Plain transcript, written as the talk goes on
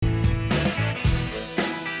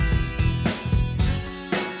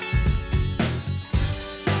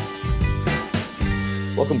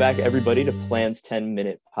Welcome back, everybody, to Plan's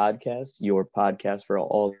 10-Minute Podcast, your podcast for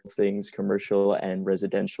all things commercial and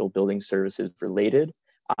residential building services related.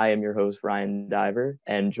 I am your host, Ryan Diver,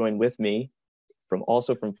 and joined with me from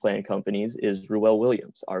Plan Companies is Ruel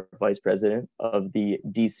Williams, our Vice President of the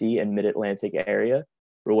DC and Mid-Atlantic area.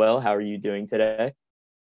 Ruel, how are you doing today?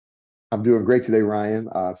 I'm doing great today, Ryan.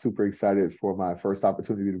 Super excited for my first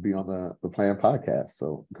opportunity to be on the Plan podcast.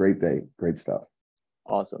 So great day, great stuff.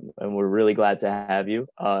 Awesome. And we're really glad to have you.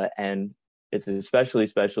 And it's especially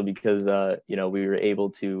special because, we were able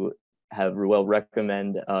to have Ruel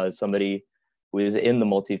recommend somebody who is in the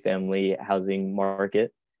multifamily housing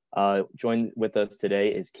market. Joined with us today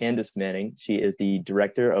is Candace Manning. She is the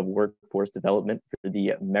Director of Workforce Development for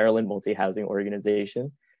the Maryland Multi-Housing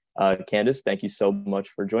Organization. Candace, thank you so much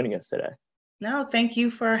for joining us today. No, thank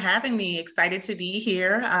you for having me. Excited to be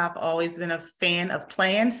here. I've always been a fan of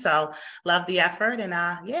Plan, so love the effort, and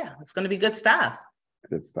it's going to be good stuff.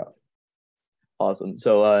 Good stuff. Awesome.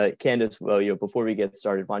 So, Candace, before we get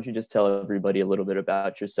started, why don't you just tell everybody a little bit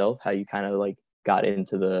about yourself, how you kind of got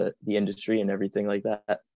into the industry and everything like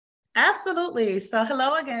that? Absolutely. So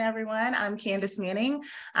hello again, everyone. I'm Candace Manning.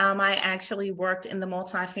 I actually worked in the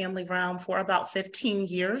multifamily realm for about 15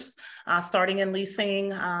 years, starting in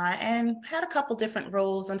leasing and had a couple different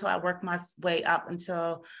roles until I worked my way up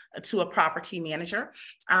to a property manager.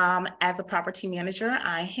 As a property manager,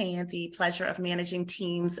 I had the pleasure of managing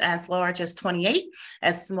teams as large as 28,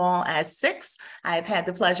 as small as 6. I've had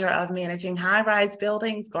the pleasure of managing high-rise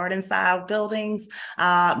buildings, garden-style buildings,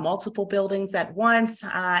 multiple buildings at once,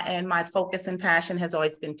 and my focus and passion has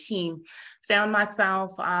always been team. Found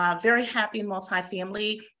myself very happy in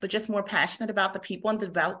multifamily, but just more passionate about the people and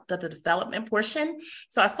the development portion.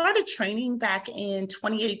 So I started training back in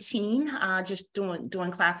 2018, just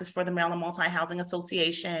doing classes for the Maryland Multi-Housing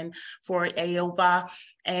Association, for AOBA.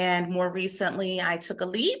 And more recently, I took a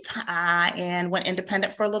leap and went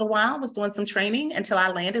independent for a little while, was doing some training until I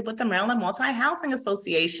landed with the Maryland Multi-Housing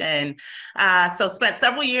Association. So spent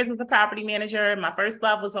several years as a property manager. My first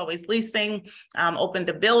love was always leasing, open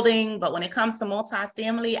to building. But when it comes to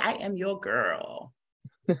multifamily, I am your girl.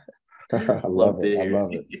 I love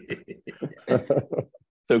it.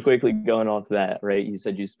 So quickly going off that, right? You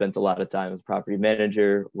said you spent a lot of time as property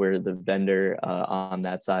manager, where the vendor on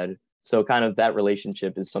that side. So kind of that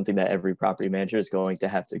relationship is something that every property manager is going to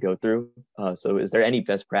have to go through. So is there any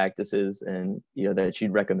best practices and that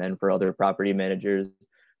you'd recommend for other property managers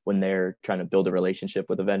when they're trying to build a relationship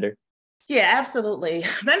with a vendor? Yeah, absolutely.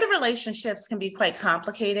 Vendor relationships can be quite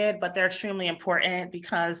complicated, but they're extremely important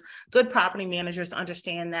because good property managers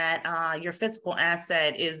understand that your physical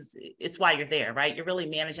asset is why you're there, right? You're really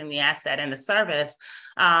managing the asset and the service.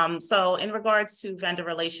 So in regards to vendor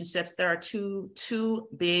relationships, there are two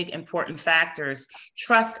big important factors: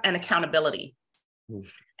 trust and accountability.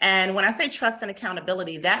 And when I say trust and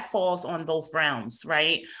accountability, that falls on both realms,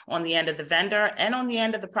 right? On the end of the vendor and on the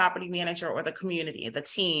end of the property manager or the community, the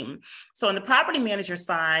team. So on the property manager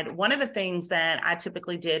side, one of the things that I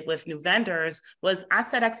typically did with new vendors was I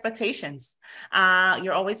set expectations.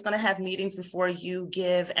 You're always going to have meetings before you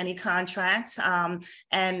give any contract.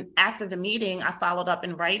 And after the meeting, I followed up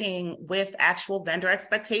in writing with actual vendor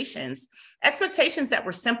expectations that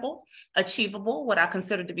were simple, achievable, what I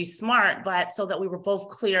considered to be smart, but so that we were both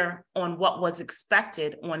clear on what was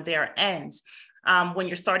expected on their end. When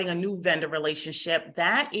you're starting a new vendor relationship,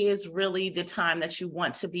 that is really the time that you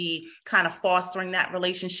want to be kind of fostering that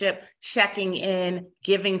relationship, checking in,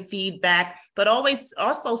 giving feedback, but always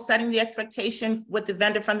also setting the expectation with the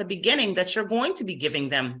vendor from the beginning that you're going to be giving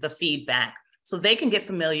them the feedback, so they can get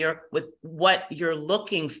familiar with what you're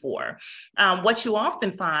looking for. What you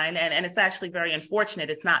often find, and it's actually very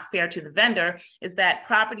unfortunate, it's not fair to the vendor, is that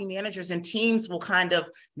property managers and teams will kind of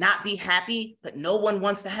not be happy, but no one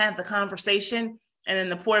wants to have the conversation. And then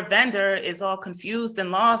the poor vendor is all confused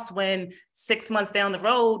and lost when 6 months down the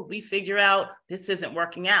road, we figure out this isn't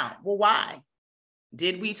working out. Well, why?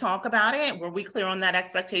 Did we talk about it? Were we clear on that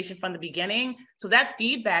expectation from the beginning? So that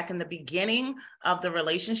feedback in the beginning of the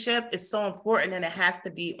relationship is so important, and it has to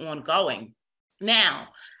be ongoing. Now,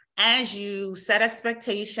 as you set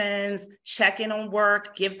expectations, check in on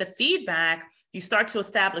work, give the feedback, you start to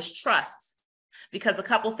establish trust. Because a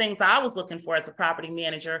couple things I was looking for as a property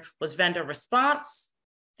manager was vendor response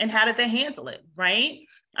and how did they handle it, right?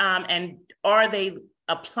 And are they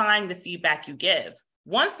applying the feedback you give?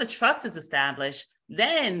 Once the trust is established,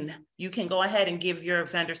 then you can go ahead and give your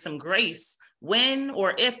vendor some grace when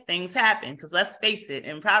or if things happen. Because let's face it,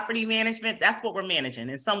 in property management, that's what we're managing.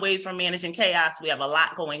 In some ways, we're managing chaos. We have a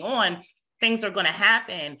lot going on. things are going to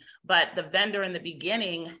happen, but the vendor in the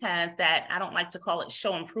beginning has that, I don't like to call it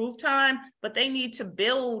show and prove time, but they need to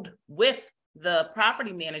build with the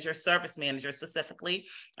property manager, service manager specifically,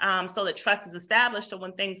 so that trust is established. So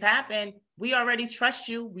when things happen, we already trust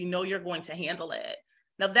you. We know you're going to handle it.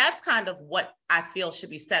 Now, that's kind of what I feel should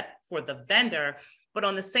be set for the vendor. But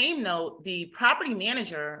on the same note, the property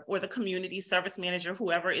manager or the community service manager,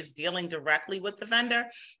 whoever is dealing directly with the vendor,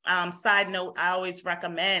 side note, I always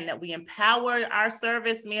recommend that we empower our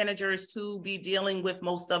service managers to be dealing with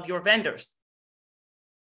most of your vendors.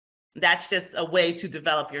 That's just a way to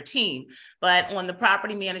develop your team. But on the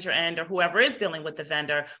property manager end or whoever is dealing with the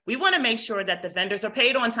vendor, we want to make sure that the vendors are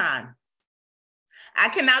paid on time. I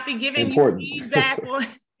cannot be giving Important. you feedback on,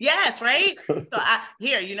 yes, right? So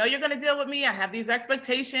you're going to deal with me. I have these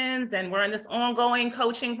expectations and we're in this ongoing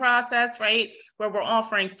coaching process, right? Where we're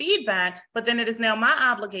offering feedback, but then it is now my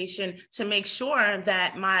obligation to make sure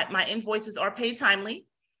that my invoices are paid timely.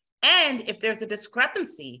 And if there's a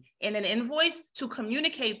discrepancy in an invoice, to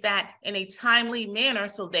communicate that in a timely manner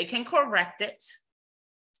so they can correct it.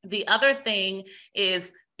 The other thing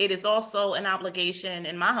is, it is also an obligation,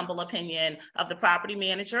 in my humble opinion, of the property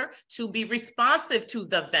manager to be responsive to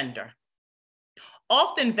the vendor.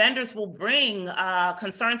 Often vendors will bring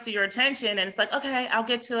concerns to your attention and it's like, okay, I'll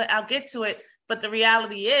get to it. But the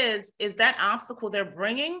reality is that obstacle they're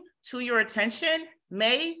bringing to your attention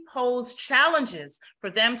may pose challenges for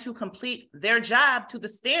them to complete their job to the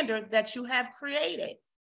standard that you have created.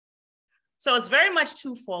 So it's very much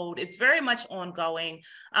twofold. It's very much ongoing.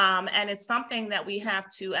 And it's something that we have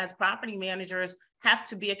to, as property managers, have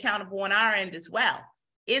to be accountable on our end as well.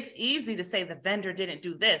 It's easy to say the vendor didn't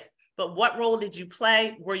do this, but what role did you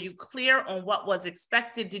play? Were you clear on what was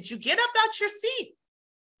expected? Did you get up out your seat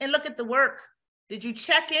and look at the work? Did you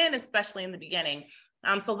check in, especially in the beginning?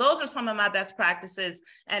 So those are some of my best practices.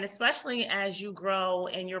 And especially as you grow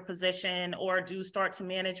in your position or do start to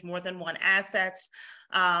manage more than one assets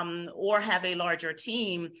or have a larger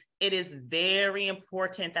team, it is very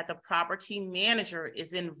important that the property manager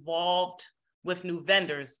is involved with new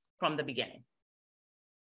vendors from the beginning.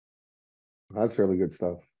 That's really good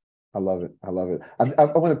stuff. I love it. I love it. I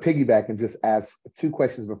want to piggyback and just ask two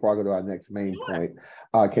questions before I go to our next main point.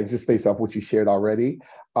 Ken, just based off what you shared already.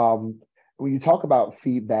 When you talk about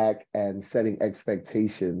feedback and setting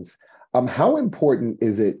expectations, how important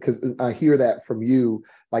is it? Because I hear that from you,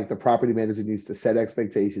 like the property manager needs to set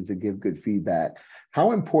expectations and give good feedback.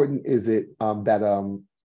 How important is it that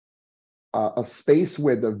a space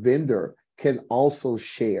where the vendor can also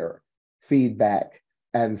share feedback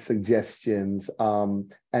and suggestions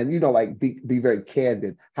and, like be very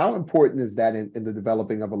candid? How important is that in the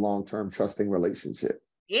developing of a long-term trusting relationship?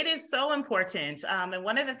 It is so important. And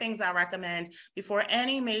one of the things I recommend before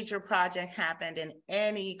any major project happened in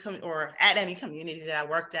any at any community that I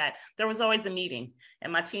worked at, there was always a meeting.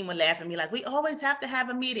 And my team would laugh at me like, we always have to have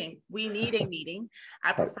a meeting. We need a meeting.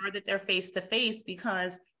 I prefer that they're face-to-face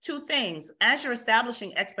because two things. As you're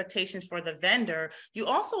establishing expectations for the vendor, you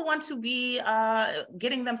also want to be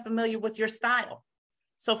getting them familiar with your style.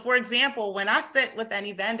 So for example, when I sit with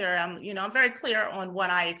any vendor, I'm very clear on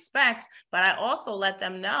what I expect, but I also let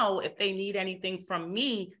them know if they need anything from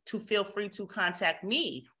me to feel free to contact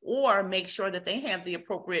me or make sure that they have the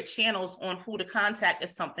appropriate channels on who to contact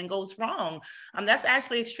if something goes wrong. That's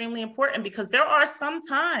actually extremely important because there are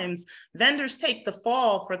sometimes vendors take the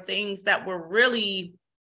fall for things that were really,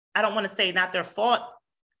 I don't want to say not their fault,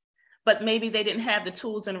 but maybe they didn't have the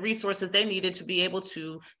tools and resources they needed to be able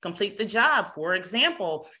to complete the job. For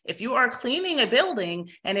example, if you are cleaning a building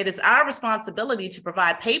and it is our responsibility to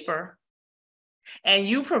provide paper and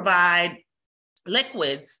you provide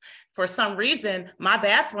liquids, for some reason, my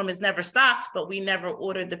bathroom is never stocked, but we never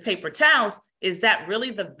ordered the paper towels, is that really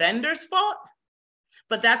the vendor's fault?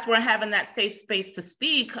 But that's where having that safe space to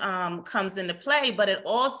speak comes into play. But it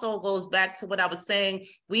also goes back to what I was saying.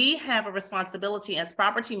 We have a responsibility as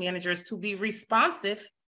property managers to be responsive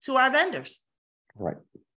to our vendors. Right.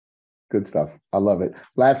 Good stuff. I love it.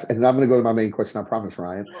 Last, and I'm going to go to my main question, I promise,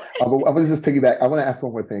 Ryan. I want to just piggyback. I want to ask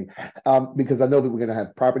one more thing, because I know that we're going to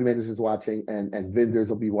have property managers watching and vendors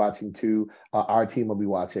will be watching too. Our team will be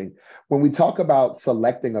watching. When we talk about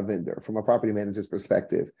selecting a vendor from a property manager's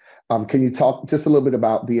perspective, can you talk just a little bit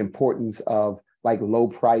about the importance of like low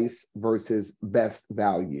price versus best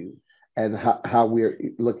value and how we're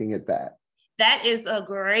looking at that? That is a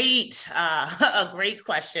great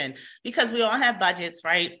question because we all have budgets,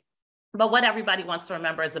 right? But what everybody wants to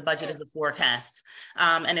remember is a budget is a forecast.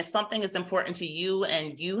 And if something is important to you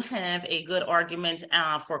and you have a good argument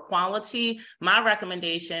for quality, my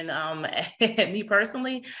recommendation, me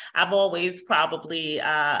personally, I've always probably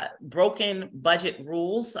broken budget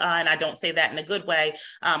rules. And I don't say that in a good way.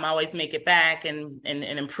 I always make it back and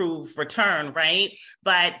improve return, right?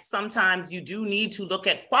 But sometimes you do need to look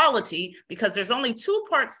at quality because there's only two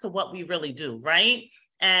parts to what we really do, right?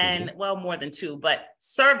 And well, more than two, but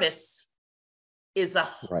service is a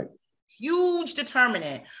huge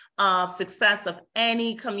determinant of success of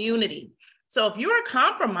any community. So if you are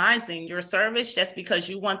compromising your service just because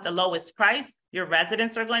you want the lowest price, your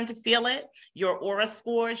residents are going to feel it, your Aura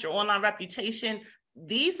scores, your online reputation.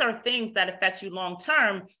 These are things that affect you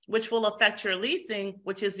long-term, which will affect your leasing,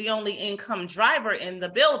 which is the only income driver in the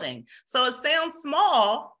building. So it sounds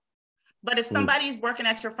small, but if somebody's working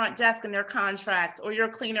at your front desk in their contract or your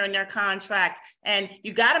cleaner in their contract and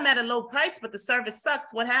you got them at a low price, but the service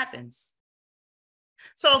sucks, what happens?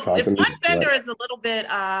 So if one vendor is a little bit,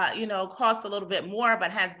 costs a little bit more,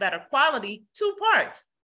 but has better quality, two parts.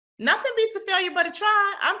 Nothing beats a failure but a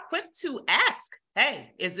try. I'm quick to ask,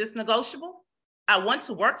 hey, is this negotiable? I want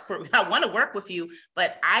to work with you,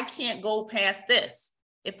 but I can't go past this.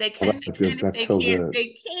 If they can, they can. If they can't,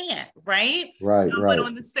 they can't, right? Right. But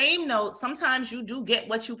on the same note, sometimes you do get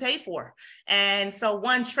what you pay for. And so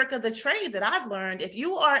one trick of the trade that I've learned, if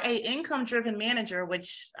you are an income-driven manager,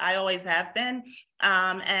 which I always have been,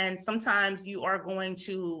 and sometimes you are going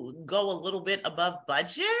to go a little bit above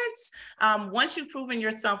budgets. Once you've proven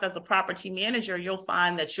yourself as a property manager, you'll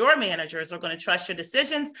find that your managers are going to trust your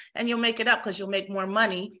decisions and you'll make it up because you'll make more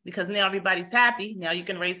money because now everybody's happy. Now you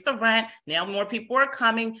can raise the rent. Now more people are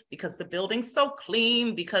coming because the building's so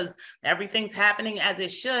clean, because everything's happening as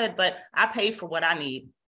it should, but I pay for what I need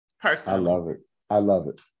personally. I love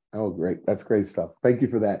it. Oh, great. That's great stuff. Thank you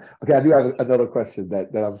for that. Okay, I do have another question that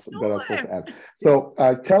I'm supposed to ask. So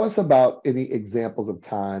tell us about any examples of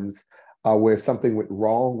times where something went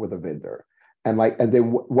wrong with a vendor and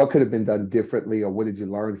then what could have been done differently, or what did you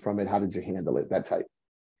learn from it? How did you handle it? That type.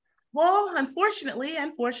 Well, unfortunately,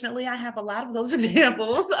 I have a lot of those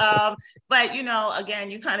examples. But, again,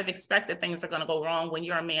 you kind of expect that things are going to go wrong when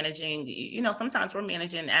you're managing, sometimes we're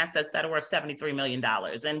managing assets that are worth $73 million.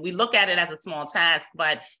 And we look at it as a small task,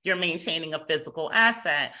 but you're maintaining a physical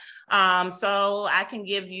asset. So I can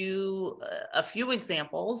give you a few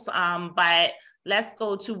examples, but let's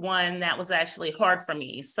go to one that was actually hard for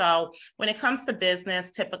me. So when it comes to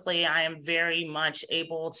business, typically I am very much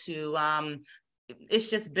able to, it's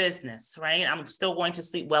just business, right? I'm still going to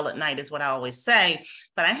sleep well at night is what I always say.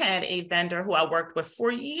 But I had a vendor who I worked with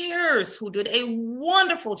for years who did a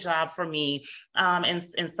wonderful job for me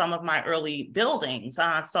in some of my early buildings.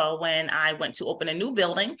 So when I went to open a new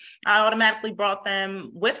building, I automatically brought them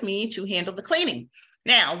with me to handle the cleaning.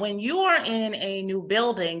 Now, when you are in a new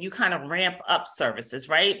building, you kind of ramp up services,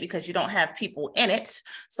 right? Because you don't have people in it.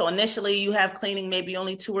 So initially you have cleaning maybe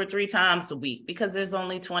only 2 or 3 times a week because there's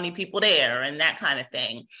only 20 people there and that kind of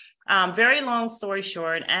thing. Very long story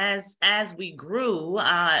short, as we grew,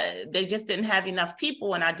 they just didn't have enough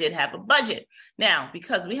people and I did have a budget. Now,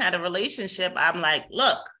 because we had a relationship, I'm like,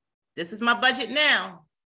 look, this is my budget now,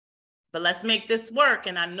 but let's make this work.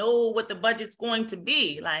 And I know what the budget's going to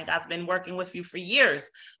be. Like, I've been working with you for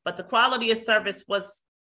years, but the quality of service was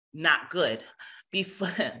not good.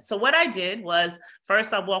 So what I did was,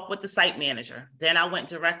 first I walked with the site manager. Then I went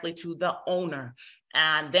directly to the owner.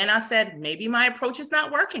 And then I said, maybe my approach is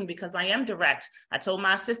not working because I am direct. I told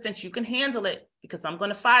my assistant, you can handle it because I'm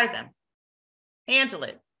going to fire them. Handle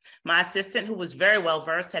it. My assistant, who was very well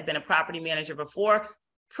versed, had been a property manager before,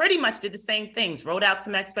 pretty much did the same things, wrote out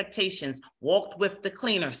some expectations, walked with the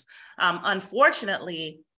cleaners.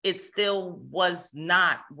 Unfortunately, it still was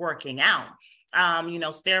not working out.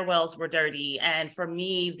 Stairwells were dirty. And for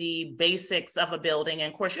me, the basics of a building,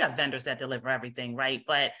 and of course you have vendors that deliver everything, right?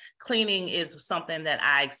 But cleaning is something that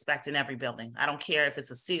I expect in every building. I don't care if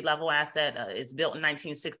it's a C-level asset, it's built in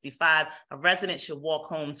 1965, a resident should walk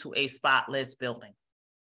home to a spotless building.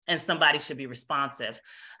 And somebody should be responsive.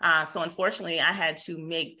 So unfortunately, I had to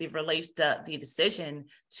make the decision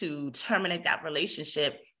to terminate that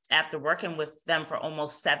relationship after working with them for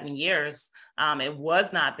almost 7 years. It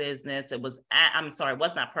was not business. It was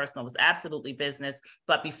not personal. It was absolutely business.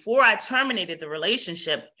 But before I terminated the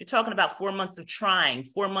relationship, you're talking about 4 months of trying,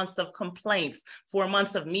 4 months of complaints, 4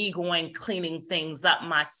 months of me cleaning things up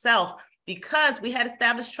myself because we had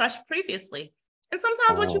established trust previously. And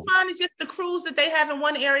sometimes what you find is just the crews that they have in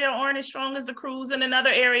one area aren't as strong as the crews in another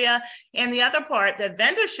area. And the other part that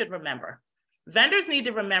vendors should remember, vendors need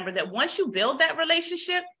to remember that once you build that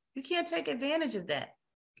relationship, you can't take advantage of that.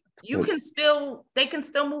 they can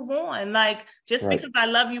still move on. Like, just Right. because I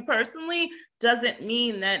love you personally doesn't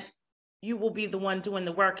mean that you will be the one doing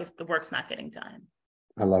the work if the work's not getting done.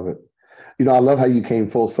 I love it. I love how you came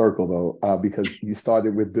full circle though, because you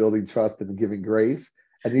started with building trust and giving grace.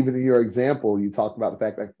 And even in your example, you talked about the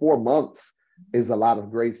fact that 4 months is a lot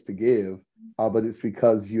of grace to give, but it's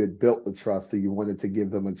because you had built the trust, so you wanted to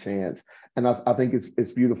give them a chance. And I think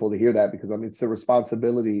it's beautiful to hear that, because I mean, it's the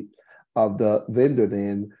responsibility of the vendor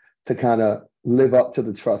then to kind of live up to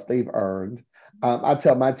the trust they've earned. I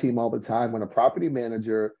tell my team all the time, when a property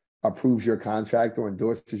manager approves your contract or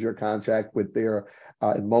endorses your contract with their,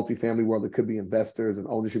 in multifamily world, it could be investors and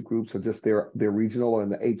ownership groups, or just their regional, or in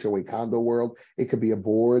the HOA condo world, it could be a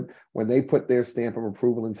board. When they put their stamp of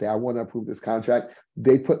approval and say, I want to approve this contract,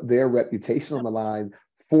 they put their reputation on the line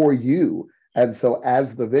for you. And so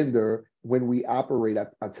as the vendor, when we operate,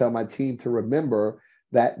 I tell my team to remember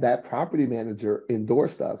that that property manager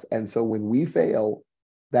endorsed us. And so when we fail,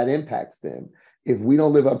 that impacts them. If we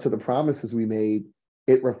don't live up to the promises we made,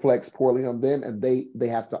 it reflects poorly on them, and they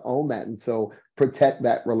have to own that. And so protect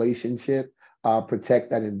that relationship, protect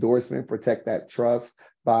that endorsement, protect that trust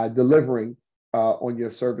by delivering on your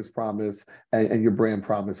service promise and your brand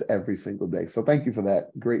promise every single day. So thank you for that.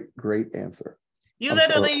 Great answer. You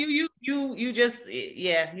literally, you just,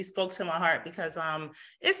 yeah, you spoke to my heart, because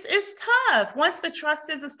it's tough. Once the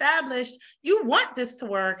trust is established, you want this to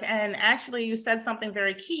work. And actually, you said something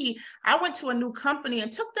very key. I went to a new company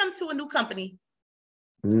and took them to a new company.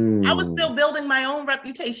 I was still building my own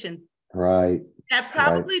reputation. Right. That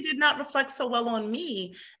probably did not reflect so well on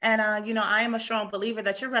me. And I am a strong believer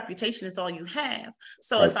that your reputation is all you have.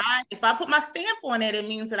 So if I put my stamp on it, it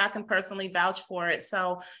means that I can personally vouch for it.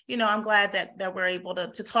 So, I'm glad that we're able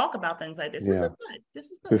to talk about things like this. Yeah.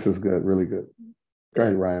 This is good. Really good. Go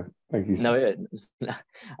ahead, Ryan. Thank you.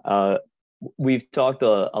 No, we've talked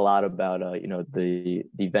a lot about the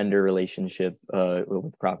vendor relationship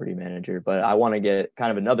with property manager, but I want to get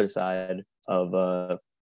kind of another side of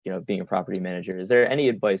being a property manager. Is there any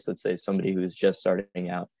advice, let's say somebody who's just starting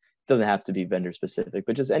out, doesn't have to be vendor specific,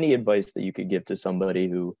 but just any advice that you could give to somebody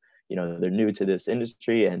who they're new to this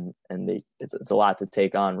industry and it's a lot to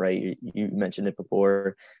take on, right? You mentioned it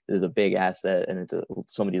before. There's a big asset, and it's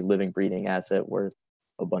somebody's living, breathing asset worth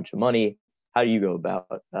a bunch of money. How do you go about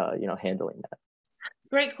handling that?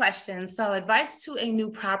 Great question. So advice to a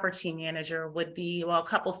new property manager would be, well, a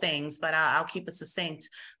couple things, but I'll keep it succinct.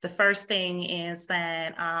 The first thing is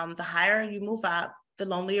that the higher you move up, the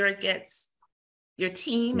lonelier it gets. Your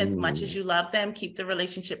team, as much as you love them, keep the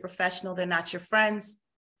relationship professional. They're not your friends.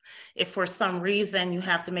 If for some reason you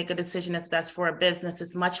have to make a decision that's best for a business,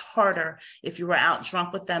 it's much harder if you were out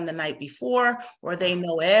drunk with them the night before, or they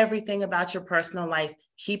know everything about your personal life.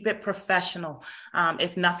 Keep it professional.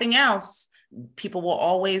 If nothing else, people will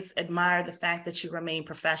always admire the fact that you remain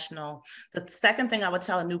professional. The second thing I would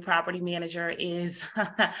tell a new property manager is,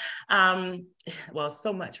 well,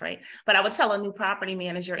 so much, right? But I would tell a new property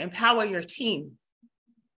manager, empower your team.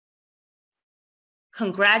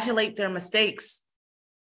 Congratulate their mistakes.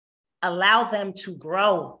 Allow them to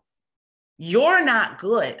grow. You're not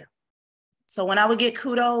good. So when I would get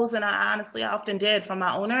kudos, and I often did from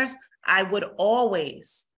my owners, I would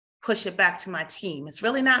always push it back to my team. It's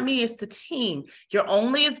really not me, it's the team. You're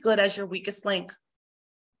only as good as your weakest link,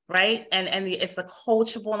 right? And it's a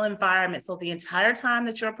coachable environment. So the entire time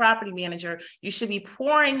that you're a property manager, you should be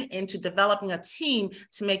pouring into developing a team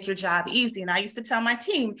to make your job easy. And I used to tell my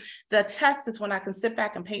team, the test is when I can sit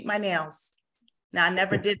back and paint my nails. Now, I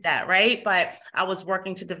never did that, right? But I was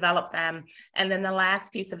working to develop them. And then the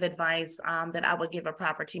last piece of advice that I would give a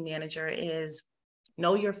property manager is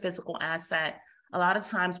know your physical asset. A lot of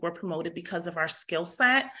times we're promoted because of our skill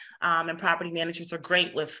set, and property managers are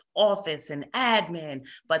great with office and admin,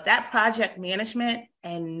 but that project management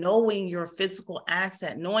and knowing your physical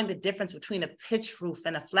asset, knowing the difference between a pitch roof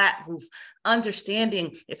and a flat roof,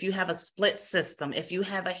 understanding if you have a split system, if you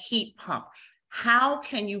have a heat pump, how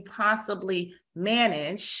can you possibly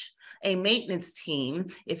manage a maintenance team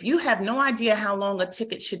if you have no idea how long a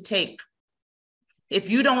ticket should take? If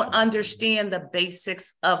you don't understand the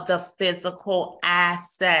basics of the physical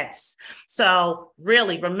assets. So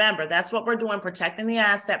really remember, that's what we're doing, protecting the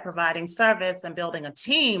asset, providing service and building a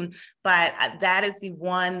team. But that is the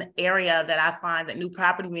one area that I find that new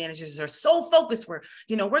property managers are so focused.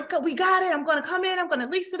 We got it. I'm going to come in. I'm going to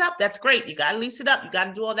lease it up. That's great. You got to lease it up. You got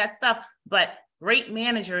to do all that stuff. But great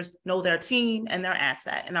managers know their team and their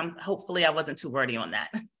asset. And hopefully I wasn't too wordy on that.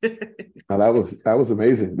 Oh, that was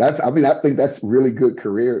amazing. I think that's really good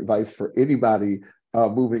career advice for anybody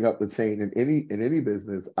moving up the chain in any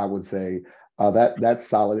business. I would say that's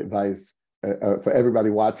solid advice for everybody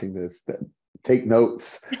watching this, take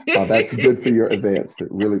notes. That's good for your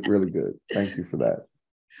advancement. Really, really good. Thank you for that.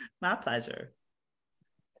 My pleasure.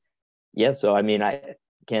 Yeah, so I mean,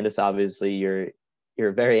 Candace, obviously you're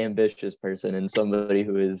a very ambitious person and somebody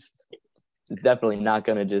who is definitely not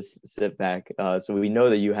going to just sit back. So we know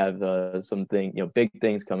that you have something, big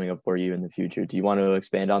things coming up for you in the future. Do you want to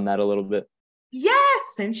expand on that a little bit? Yes,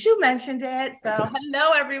 since you mentioned it. So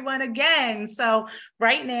hello, everyone, again. So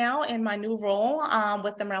right now in my new role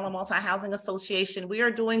with the Maryland Multi-Housing Association, we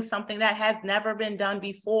are doing something that has never been done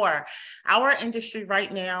before. Our industry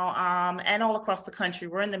right now and all across the country,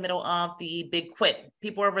 we're in the middle of the big quit.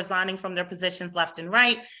 People are resigning from their positions left and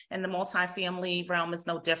right, and the multifamily realm is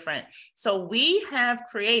no different. So we have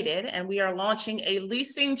created and we are launching a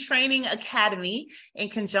leasing training academy in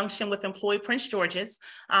conjunction with Employ Prince George's.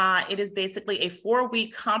 It is basically a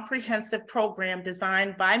 4-week comprehensive program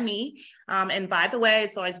designed by me. And by the way,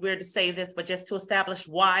 it's always weird to say this, but just to establish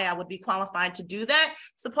why I would be qualified to do that.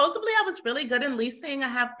 Supposedly I was really good in leasing. I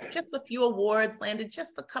have just a few awards, landed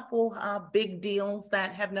just a couple big deals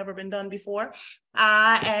that have never been done before.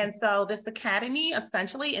 And so this academy,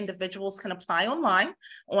 essentially individuals can apply online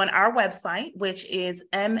on our website, which is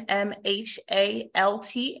mmhalta.org.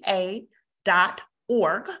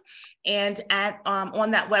 And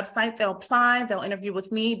on that website, they'll apply, they'll interview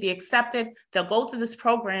with me, be accepted, they'll go through this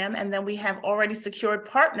program, and then we have already secured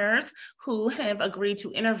partners who have agreed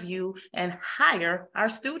to interview and hire our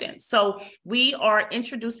students. So we are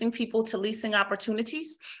introducing people to leasing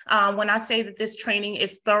opportunities. When I say that this training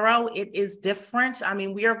is thorough, it is different. I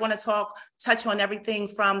mean, we are going to touch on everything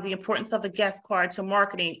from the importance of the guest card to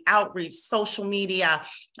marketing, outreach, social media,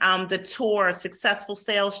 the tour, successful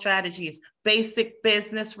sales strategies, basic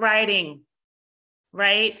business writing,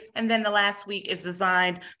 right? And then the last week is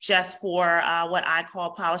designed just for what I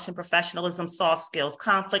call polish and professionalism, soft skills,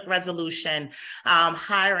 conflict resolution,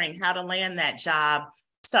 hiring, how to land that job.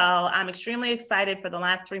 So I'm extremely excited. For the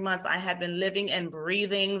last 3 months, I have been living and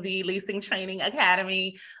breathing the Leasing Training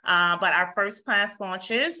Academy. But our first class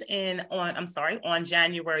launches on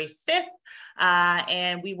January 5th.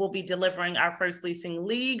 And we will be delivering our first leasing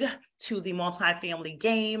league to the multifamily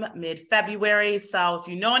game mid-February. So if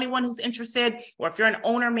you know anyone who's interested, or if you're an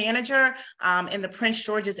owner manager in the Prince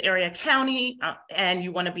George's area county and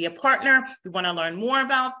you want to be a partner, you want to learn more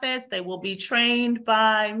about this, they will be trained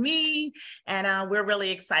by me. And we're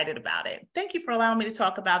really excited about it. Thank you for allowing me to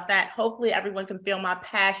talk about that. Hopefully everyone can feel my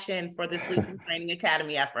passion for this Leasing Training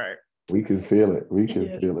Academy effort. We can feel it. We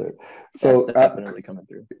can feel it. So definitely coming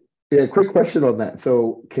through. Yeah, quick question on that.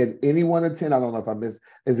 So can anyone attend? I don't know if I missed.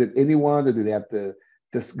 Is it anyone, or do they have to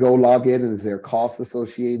just go log in, and is there cost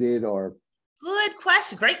associated, or? Good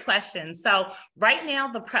question. Great question. So right now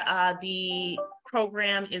the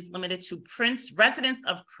program is limited to residents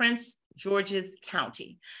of Prince George's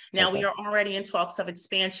County. Now we are already in talks of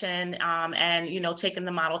expansion and taking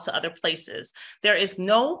the model to other places. There is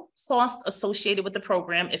no cost associated with the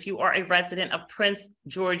program if you are a resident of Prince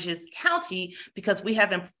George's County, because we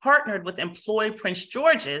have partnered with Employ Prince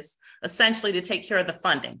George's essentially to take care of the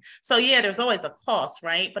funding. So yeah, there's always a cost,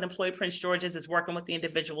 right? But Employ Prince George's is working with the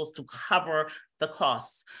individuals to cover the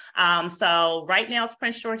costs. So right now it's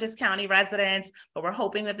Prince George's County residents, but we're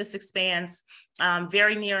hoping that this expands.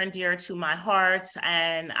 Very near and dear to my heart.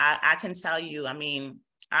 And I can tell you, I mean,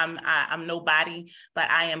 I'm nobody, but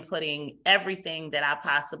I am putting everything that I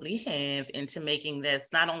possibly have into making this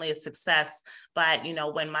not only a success, but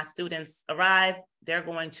when my students arrive, they're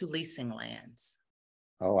going to leasing lands.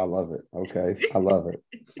 Oh, I love it. Okay. I love it.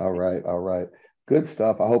 All right. All right. Good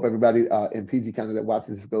stuff. I hope everybody in PG County that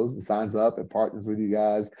watches this goes and signs up and partners with you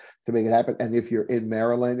guys to make it happen. And if you're in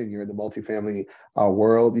Maryland and you're in the multifamily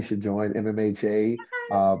world, you should join MMHA.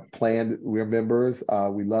 Planned, we're members.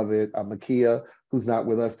 We love it. Makia, who's not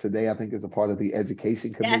with us today, I think is a part of the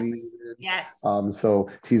education committee. Yes. So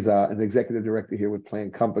she's an executive director here with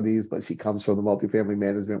Planned Companies, but she comes from the multifamily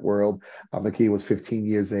management world. Makia was 15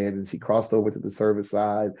 years in, and she crossed over to the service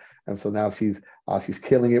side. And so now she's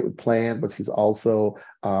killing it with Planned, but she's also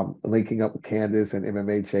linking up with Candace and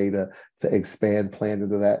MMHA to expand Planned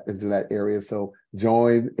into that area. So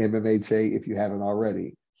join MMHA if you haven't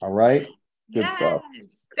already. All right. Good stuff.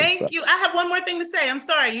 Thank you. I have one more thing to say. I'm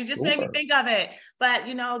sorry. You just made me think of it. But,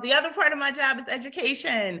 the other part of my job is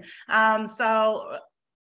education. So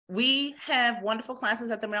we have wonderful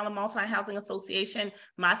classes at the Maryland Multi-Housing Association.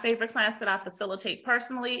 My favorite class that I facilitate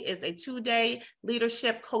personally is a 2-day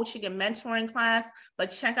leadership, coaching, and mentoring class. But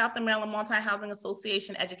check out the Maryland Multi-Housing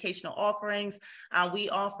Association educational offerings. We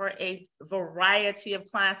offer a variety of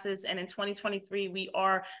classes. And in 2023, we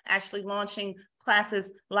are actually launching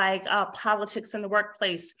classes like politics in the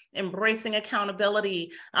workplace, embracing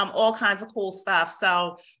accountability, all kinds of cool stuff.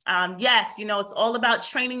 So yes, you know, it's all about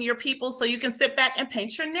training your people so you can sit back and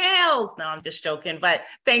paint your nails. No, I'm just joking, but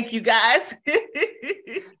thank you guys.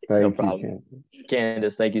 No problem.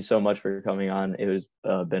 Candace, thank you so much for coming on. It was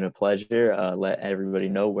been a pleasure. Let everybody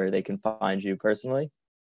know where they can find you personally.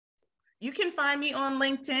 You can find me on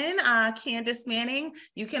LinkedIn, Candace Manning.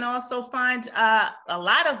 You can also find a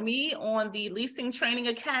lot of me on the Leasing Training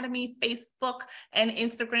Academy Facebook and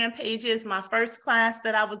Instagram pages. My first class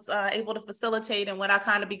that I was able to facilitate and what I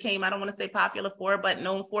kind of became, I don't want to say popular for, but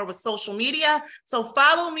known for, was social media. So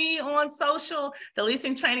follow me on social. The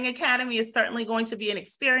Leasing Training Academy is certainly going to be an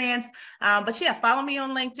experience. But yeah, follow me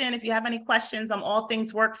on LinkedIn. If you have any questions, I'm all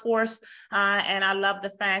things workforce. And I love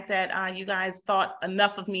the fact that you guys thought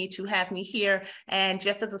enough of me to have me here. And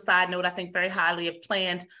just as a side note, I think very highly of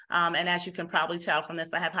Planned. And as you can probably tell from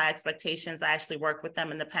this, I have high expectations. I actually worked with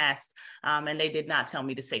them in the past, and they did not tell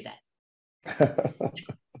me to say that.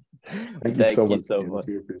 Thank you so much.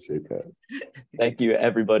 We appreciate that. Thank you,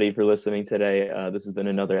 everybody, for listening today. This has been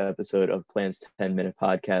another episode of Planned's 10-Minute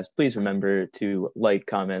Podcast. Please remember to like,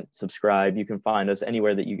 comment, subscribe. You can find us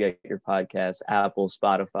anywhere that you get your podcasts: Apple,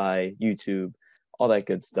 Spotify, YouTube, all that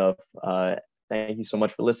good stuff. Thank you so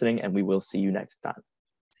much for listening, and we will see you next time.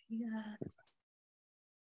 Yeah.